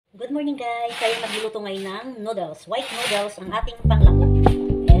Good morning guys! Tayo magluluto ngayon ng noodles. White noodles ang ating panglako.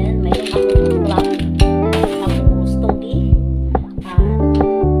 And mayroon akong black, tapos togi.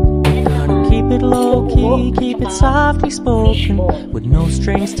 Keep it low key, keep it softly spoken, with no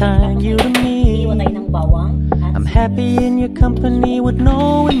strings tying you to me. I'm happy in your company with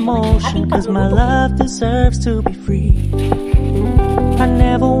no emotion, cause my love deserves to be free. I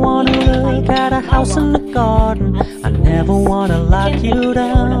never wanna look at a house in the garden, I never wanna lock you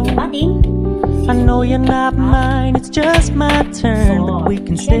down. I know you're not mine, it's just my turn, but we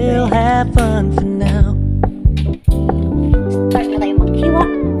can still have fun for now. Start na tayo maghiwa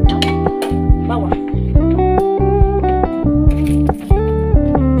ng bawang.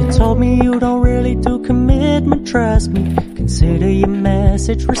 You told me you don't really do commitment, trust me, consider your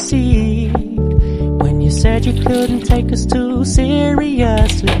message received. When you said you couldn't take us too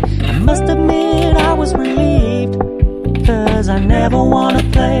seriously, I must admit I was relieved, cause I never wanna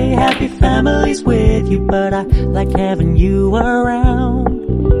play happy families with you, but I like having you around.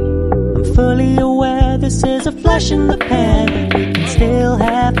 I'm fully aware this is a flash in the pan, but we can still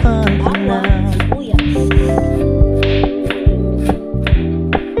have fun for now.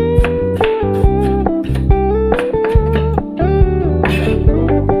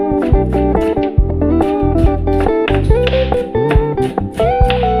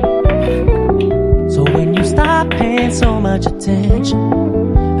 So much attention,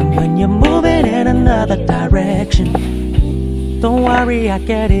 and when you're moving in another direction, don't worry, I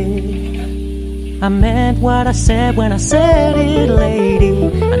get it. I meant what I said when I said it, lady.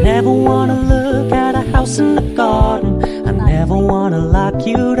 I never wanna look at a house in the garden, I never wanna lock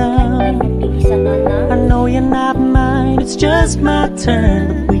you down. I know you're not mine, it's just my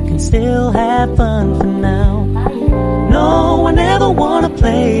turn, but we can still have fun for now. No, I never wanna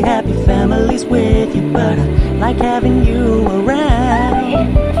play happy families with you, but I like having you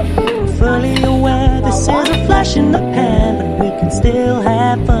around. I'm fully aware this is a flash in the pan, but we can still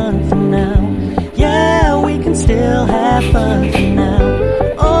have fun for now. Yeah, we can still have fun for now.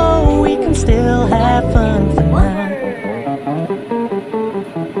 Oh, we can still have fun for now.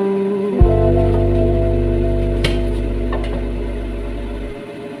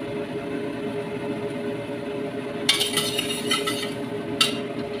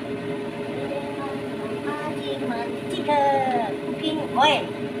 Cooking oil.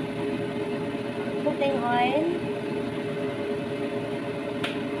 Cooking oil.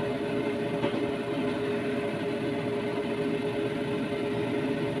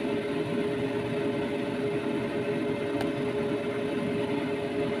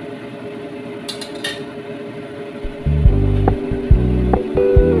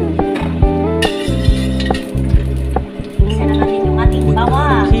 Isa na natin yung ating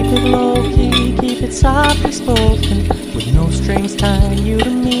bawang. Keep it low key, keep it softly spoken, with no strings tying you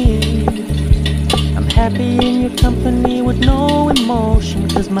to me. I'm happy in your company with no emotion,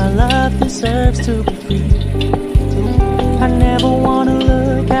 cause my love deserves to be free. I never wanna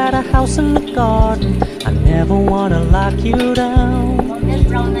look at a house in the garden, I never wanna lock you down.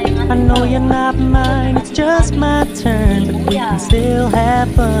 I know you're not mine, it's just my turn, but we can still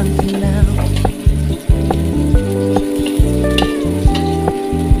have fun for now.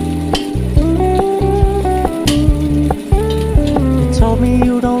 Told me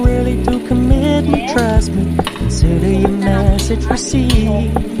you don't really do commitment, trust me, consider your message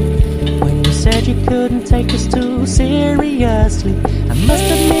received. When you said you couldn't take us too seriously, I must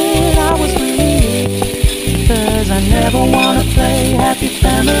admit I was relieved, cause I never wanna play happy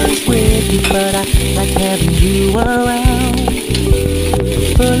families with you, but I like having you around.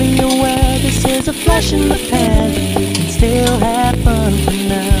 I'm fully aware this is a flash in the pan, but we can still have fun for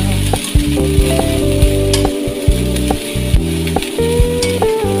now.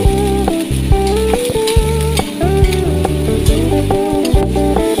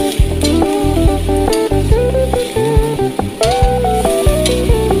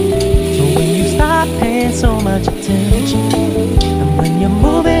 So much attention, and when you're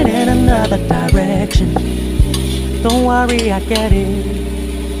moving in another direction, don't worry, I get it.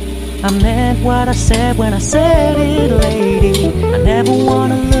 I meant what I said when I said it, lady. I never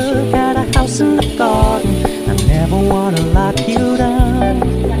wanna look at a house in the garden, I never wanna lock you down.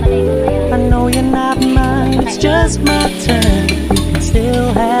 I know you're not mine, it's just my turn, but we can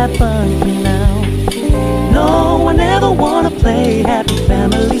still have fun for now. No, I never wanna play happy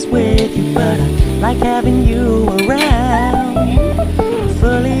families with you, but I like having you around. I'm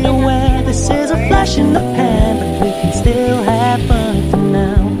fully aware this is a flash in the pan, but we can still have fun for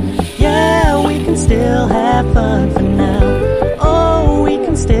now. Yeah, we can still have fun for now. Oh, we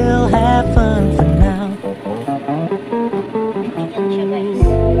can still have fun for now. Yan siya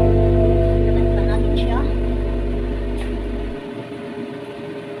guys.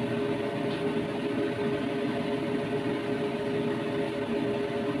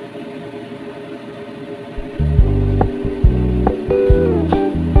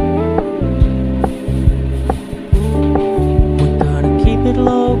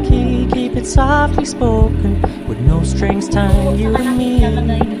 softly spoken, with no strings tying you to me.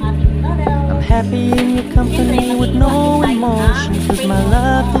 I'm happy in your company with no emotion, 'cause my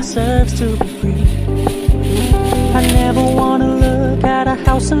love deserves to be free. I never wanna look at a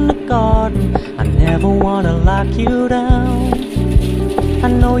house in the garden, I never wanna lock you down. I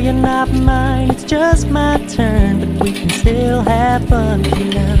know you're not mine, it's just my turn, but we can still have fun for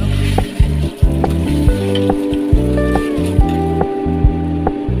now.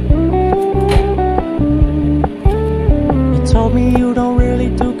 You told me you don't really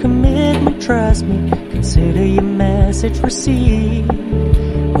do commitment, trust me, consider your message received.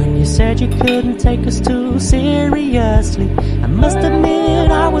 When you said you couldn't take us too seriously, I must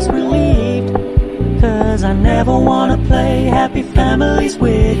admit I was relieved. 'Cause I never wanna play happy families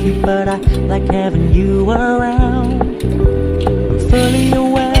with you, but I like having you around. I'm fully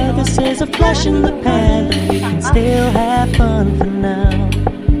aware this is a flash in the pan, but we can still have fun for now.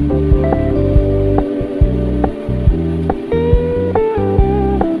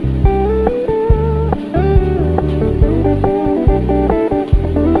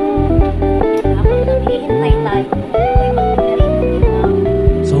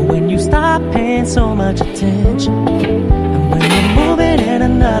 Paying so much attention, and when you're moving in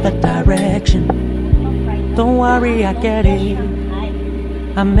another direction, don't worry, I get it.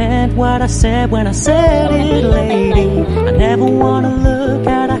 I meant what I said when I said it, lady. I never wanna look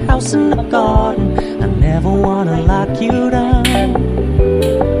at a house in the garden, I never wanna lock you down.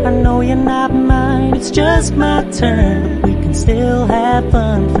 I know you're not mine, it's just my turn, but we can still have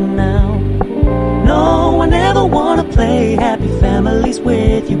fun for now. No, I never wanna play happy families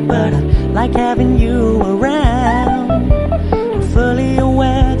with you, but I like having you around. I'm fully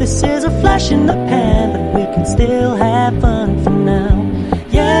aware this is a flash in the pan, but we can still have fun for now.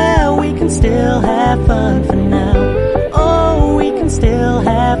 Yeah, we can still have fun for now. Oh, we can still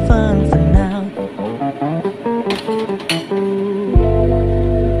have fun for now.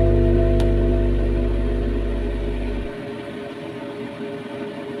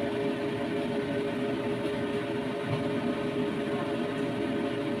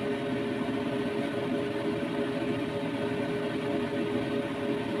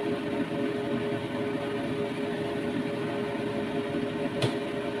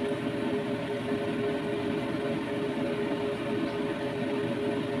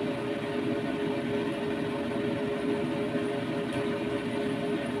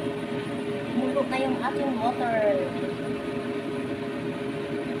 Na yung ating water.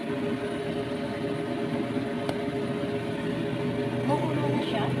 Makulo na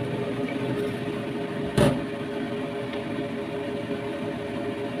siya.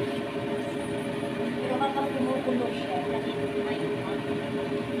 Pero kapag kumukulo siya, kasi na yung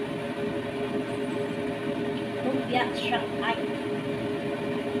lumpia siya ay.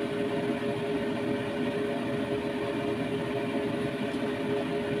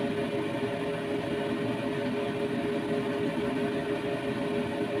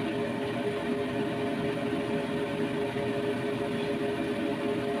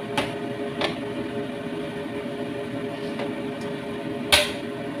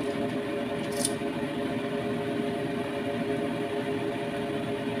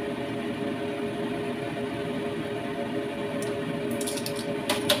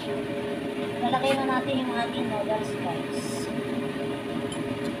 Lalagay na natin yung ating noodles, guys.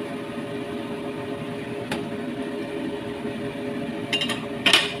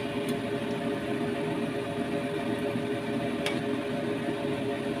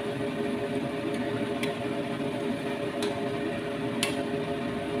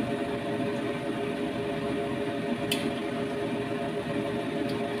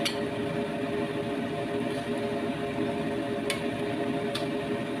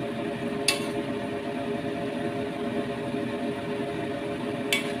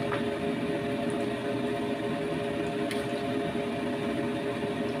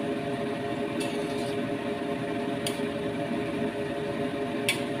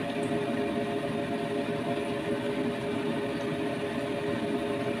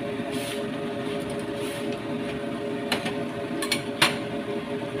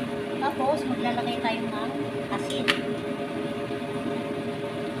 Tapos, maglalagay tayo ng asin.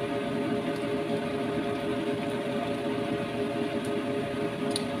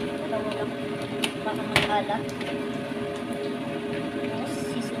 Ito lang. Baka magkalat. Tapos,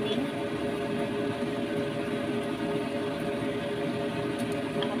 seasoning.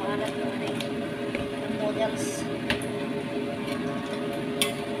 Baka makalat yung noodles.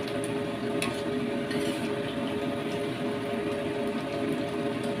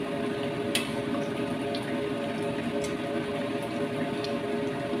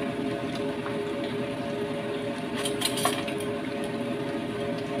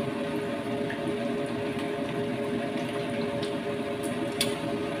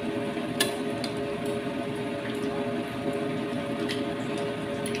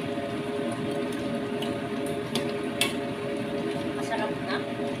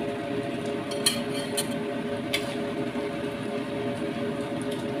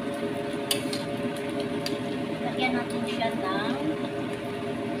 Lagyan natin siya ng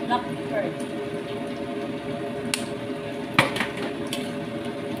black pepper.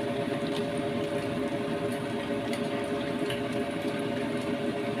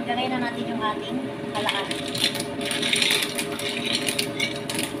 Lagay na natin yung ating halaan.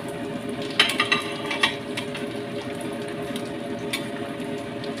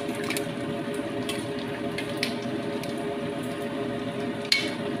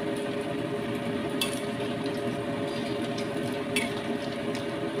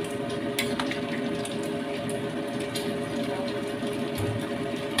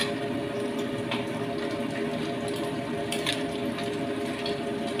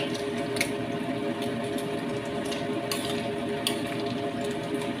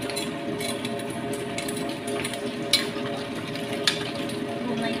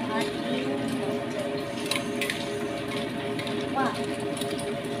 Wow.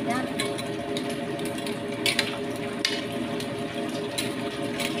 Yan.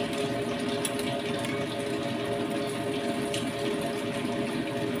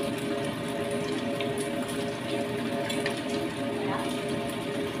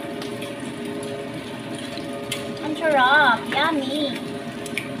 Ang sarap. Yummy.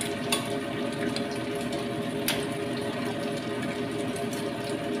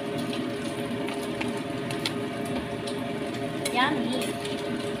 Yummy.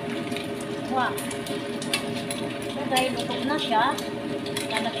 Wow. So guys, luto na siya.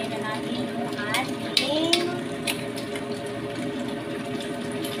 Lalagay na natin yung